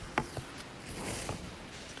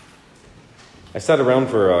I sat around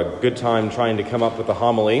for a good time trying to come up with a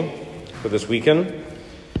homily for this weekend.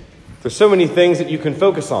 There's so many things that you can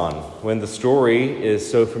focus on when the story is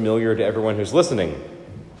so familiar to everyone who's listening,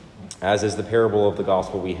 as is the parable of the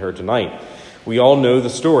gospel we heard tonight. We all know the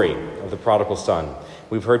story of the prodigal son.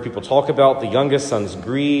 We've heard people talk about the youngest son's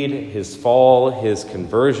greed, his fall, his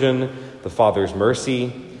conversion, the father's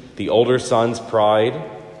mercy, the older son's pride.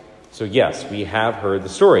 So yes, we have heard the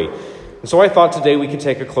story. And so I thought today we could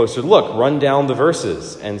take a closer look, run down the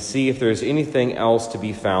verses, and see if there's anything else to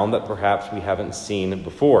be found that perhaps we haven't seen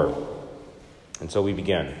before. And so we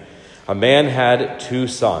begin. A man had 2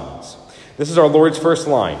 sons. This is our Lord's first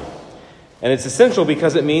line. And it's essential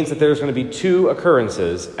because it means that there's going to be 2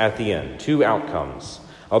 occurrences at the end, 2 outcomes.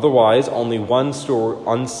 Otherwise, only one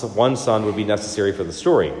son would be necessary for the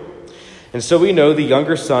story. And so we know the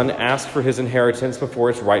younger son asked for his inheritance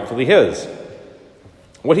before it's rightfully his.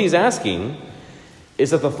 What he's asking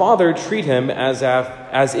is that the father treat him as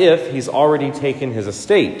if he's already taken his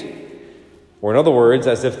estate. Or in other words,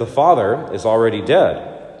 as if the father is already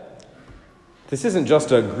dead. This isn't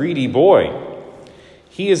just a greedy boy.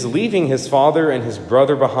 He is leaving his father and his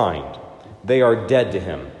brother behind. They are dead to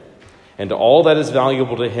him. And all that is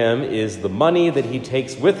valuable to him is the money that he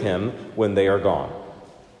takes with him when they are gone.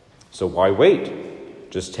 So why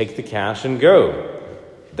wait? Just take the cash and go.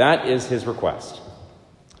 That is his request.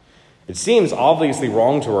 It seems obviously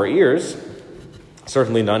wrong to our ears.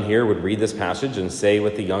 Certainly none here would read this passage and say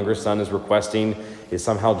what the younger son is requesting is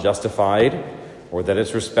somehow justified or that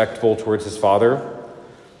it's respectful towards his father.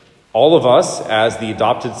 All of us, as the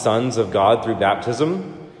adopted sons of God through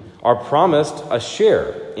baptism, are promised a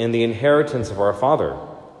share in the inheritance of our Father.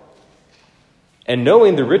 And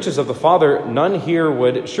knowing the riches of the Father, none here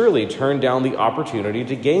would surely turn down the opportunity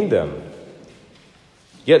to gain them.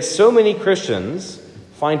 Yet so many Christians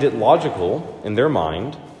find it logical in their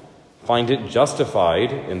mind, find it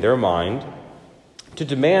justified in their mind, to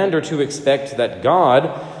demand or to expect that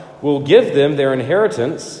God will give them their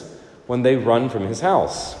inheritance when they run from his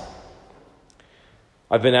house.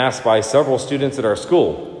 I've been asked by several students at our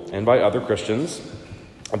school and by other Christians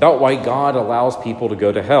about why God allows people to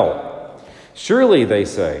go to hell. Surely, they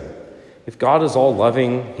say, if God is all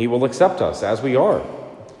loving, he will accept us as we are.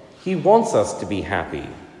 He wants us to be happy.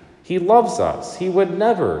 He loves us. He would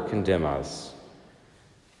never condemn us.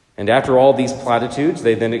 And after all these platitudes,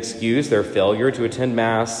 they then excuse their failure to attend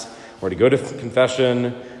Mass or to go to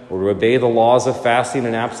confession or to obey the laws of fasting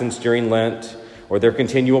and abstinence during Lent or their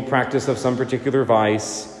continual practice of some particular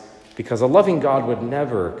vice, because a loving God would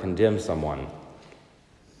never condemn someone.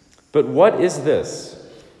 But what is this,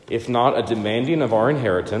 if not a demanding of our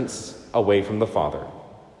inheritance away from the Father?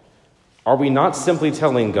 Are we not simply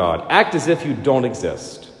telling God, act as if you don't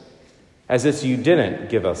exist, as if you didn't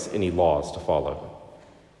give us any laws to follow?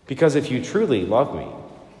 Because if you truly love me,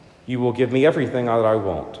 you will give me everything that I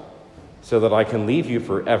want, so that I can leave you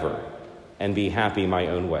forever and be happy my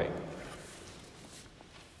own way.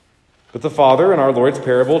 But the father in our Lord's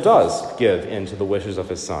parable does give in to the wishes of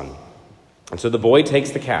his son. And so the boy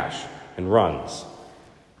takes the cash and runs.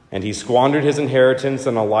 And he squandered his inheritance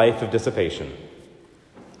in a life of dissipation.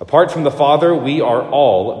 Apart from the father, we are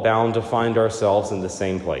all bound to find ourselves in the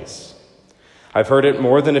same place. I've heard it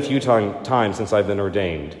more than a few times since I've been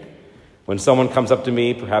ordained. When someone comes up to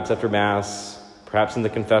me, perhaps after Mass, perhaps in the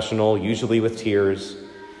confessional, usually with tears,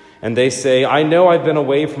 and they say, I know I've been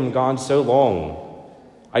away from God so long.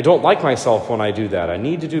 I don't like myself when I do that. I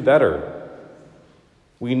need to do better.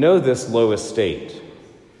 We know this low estate,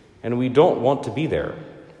 and we don't want to be there.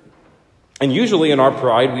 And usually in our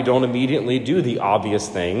pride, we don't immediately do the obvious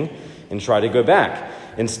thing and try to go back.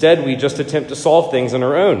 Instead, we just attempt to solve things on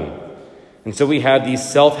our own. And so we have these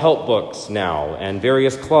self-help books now, and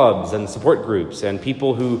various clubs and support groups, and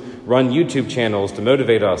people who run YouTube channels to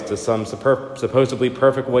motivate us to some supposedly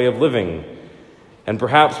perfect way of living. And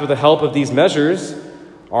perhaps with the help of these measures,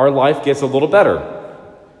 our life gets a little better.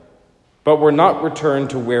 But we're not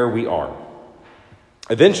returned to where we are.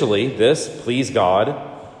 Eventually, this, please God,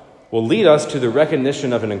 will lead us to the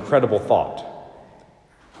recognition of an incredible thought.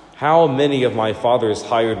 How many of my Father's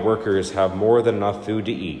hired workers have more than enough food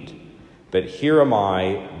to eat? But here am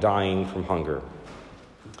I, dying from hunger.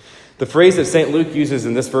 The phrase that St. Luke uses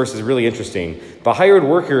in this verse is really interesting. The hired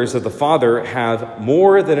workers of the Father have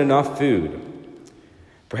more than enough food.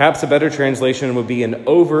 Perhaps a better translation would be an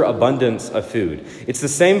overabundance of food. It's the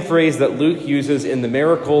same phrase that Luke uses in the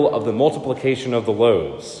miracle of the multiplication of the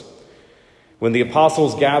loaves. When the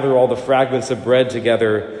apostles gather all the fragments of bread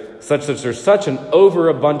together, such that there's such an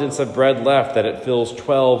overabundance of bread left that it fills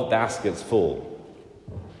 12 baskets full.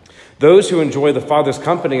 Those who enjoy the Father's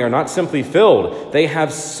company are not simply filled. They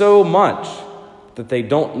have so much that they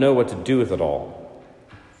don't know what to do with it all.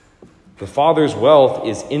 The Father's wealth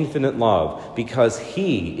is infinite love because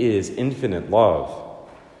he is infinite love.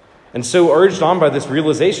 And so, urged on by this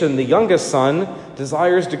realization, the youngest son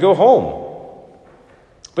desires to go home.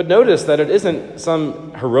 But notice that it isn't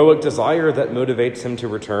some heroic desire that motivates him to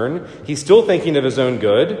return. He's still thinking of his own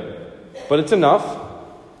good, but it's enough.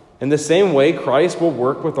 In the same way, Christ will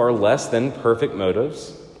work with our less than perfect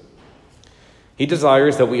motives. He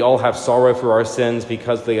desires that we all have sorrow for our sins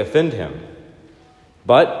because they offend him.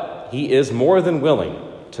 But he is more than willing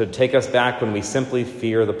to take us back when we simply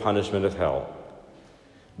fear the punishment of hell.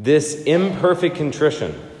 This imperfect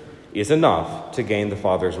contrition is enough to gain the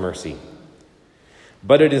Father's mercy.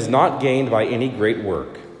 But it is not gained by any great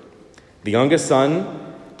work. The youngest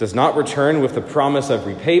son does not return with the promise of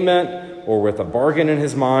repayment or with a bargain in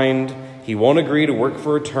his mind. He won't agree to work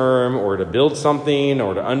for a term or to build something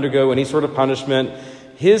or to undergo any sort of punishment.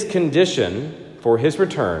 His condition for his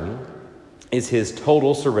return is his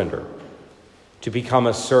total surrender, to become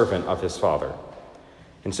a servant of his Father.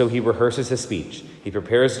 And so he rehearses his speech. He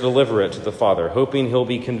prepares to deliver it to the Father, hoping he'll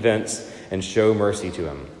be convinced and show mercy to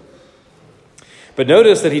him. But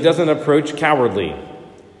notice that he doesn't approach cowardly.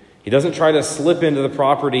 He doesn't try to slip into the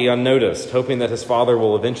property unnoticed, hoping that his father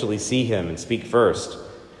will eventually see him and speak first.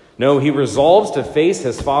 No, he resolves to face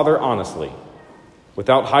his father honestly,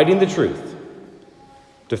 without hiding the truth,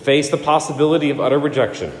 to face the possibility of utter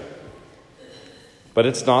rejection. But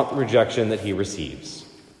it's not rejection that he receives.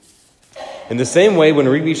 In the same way, when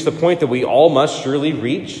we reach the point that we all must surely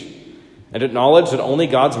reach and acknowledge that only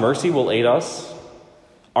God's mercy will aid us,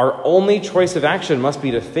 our only choice of action must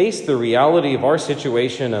be to face the reality of our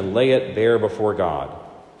situation and lay it bare before God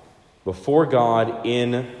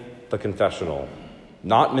in the confessional,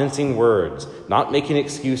 not mincing words, not making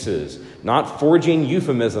excuses, not forging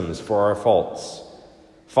euphemisms for our faults.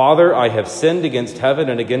 Father, I have sinned against heaven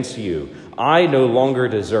and against you. I no longer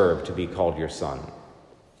deserve to be called your son.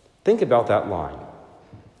 Think about that line.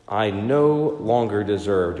 I no longer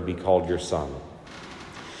deserve to be called your son.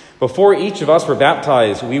 Before each of us were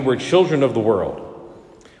baptized, we were children of the world.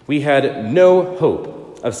 We had no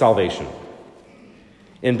hope of salvation.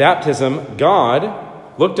 In baptism,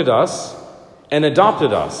 God looked at us and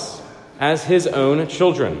adopted us as his own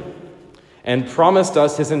children and promised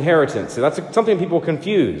us his inheritance. So that's something people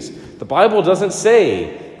confuse. The Bible doesn't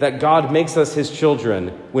say that God makes us his children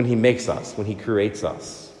when he makes us, when he creates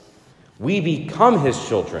us. We become his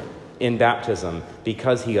children in baptism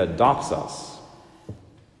because he adopts us.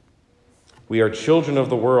 We are children of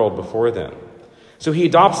the world before then. So he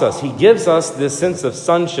adopts us. He gives us this sense of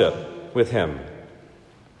sonship with him.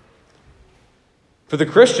 For the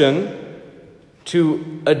Christian,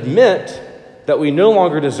 to admit that we no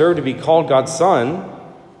longer deserve to be called God's son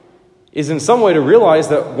is in some way to realize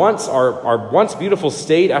that our once beautiful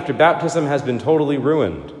state after baptism has been totally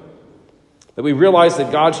ruined. That we realize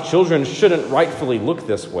that God's children shouldn't rightfully look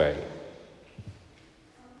this way.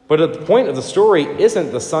 But at the point of the story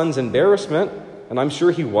isn't the son's embarrassment, and I'm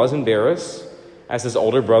sure he was embarrassed as his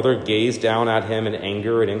older brother gazed down at him in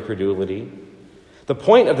anger and incredulity. The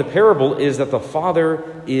point of the parable is that the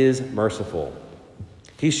Father is merciful.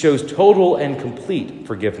 He shows total and complete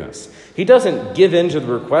forgiveness. He doesn't give in to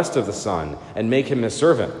the request of the Son and make him his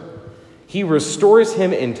servant. He restores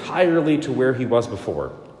him entirely to where he was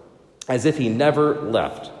before, as if he never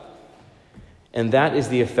left. And that is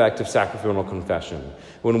the effect of sacramental confession.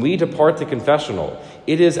 When we depart the confessional,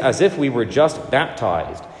 it is as if we were just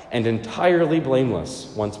baptized and entirely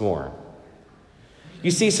blameless once more. You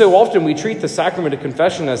see, so often we treat the sacrament of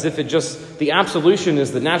confession as if the absolution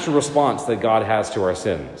is the natural response that God has to our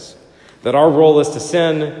sins. That our role is to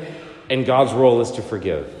sin and God's role is to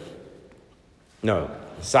forgive. No,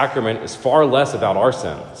 the sacrament is far less about our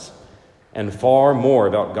sins and far more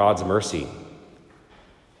about God's mercy.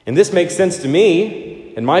 And this makes sense to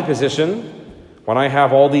me in my position when I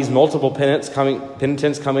have all these multiple penitents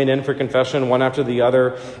coming in for confession one after the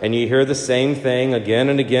other, and you hear the same thing again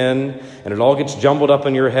and again, and it all gets jumbled up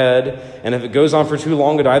in your head. And if it goes on for too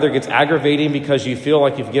long, it either gets aggravating because you feel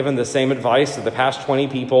like you've given the same advice to the past 20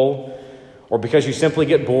 people, or because you simply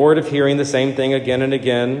get bored of hearing the same thing again and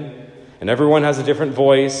again, and everyone has a different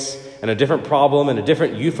voice and a different problem and a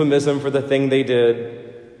different euphemism for the thing they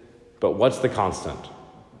did. But what's the constant?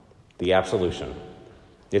 The absolution.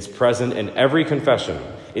 It's present in every confession.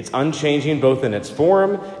 It's unchanging both in its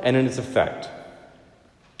form and in its effect.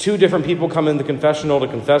 Two different people come in the confessional to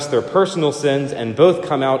confess their personal sins, and both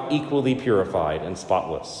come out equally purified and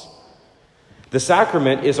spotless. The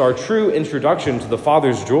sacrament is our true introduction to the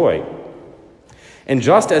Father's joy. And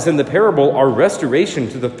just as in the parable, our restoration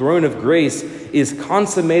to the throne of grace is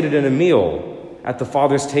consummated in a meal, at the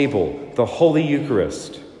Father's table, the Holy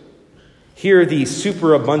Eucharist. Here the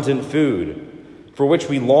superabundant food for which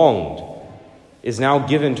we longed is now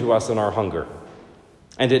given to us in our hunger.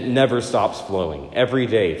 And it never stops flowing, every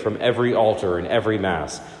day, from every altar and every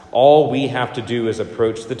Mass. All we have to do is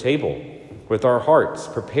approach the table with our hearts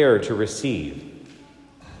prepared to receive.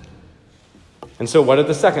 And so what of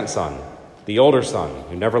the second son, the older son,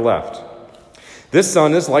 who never left? This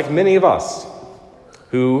son is like many of us,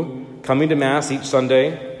 who, coming to Mass each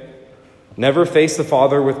Sunday, never face the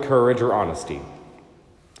Father with courage or honesty,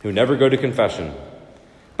 who never go to confession,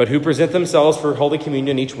 but who present themselves for Holy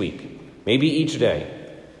Communion each week, maybe each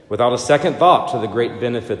day, without a second thought to the great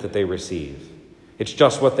benefit that they receive. It's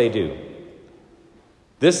just what they do.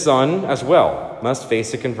 This son, as well, must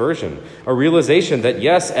face a conversion, a realization that,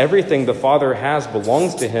 yes, everything the Father has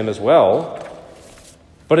belongs to him as well,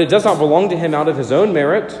 but it does not belong to him out of his own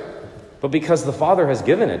merit, but because the Father has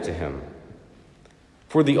given it to him.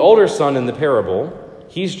 For the older son in the parable,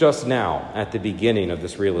 he's just now at the beginning of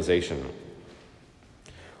this realization.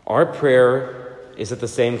 Our prayer is that the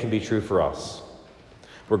same can be true for us.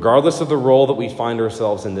 Regardless of the role that we find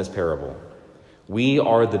ourselves in this parable, we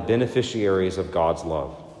are the beneficiaries of God's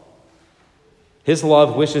love. His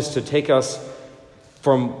love wishes to take us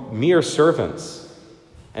from mere servants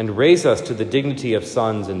and raise us to the dignity of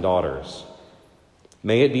sons and daughters.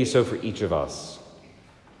 May it be so for each of us.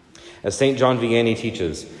 As St. John Vianney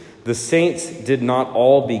teaches, the saints did not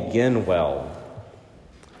all begin well,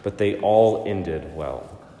 but they all ended well.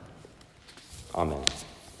 Amen.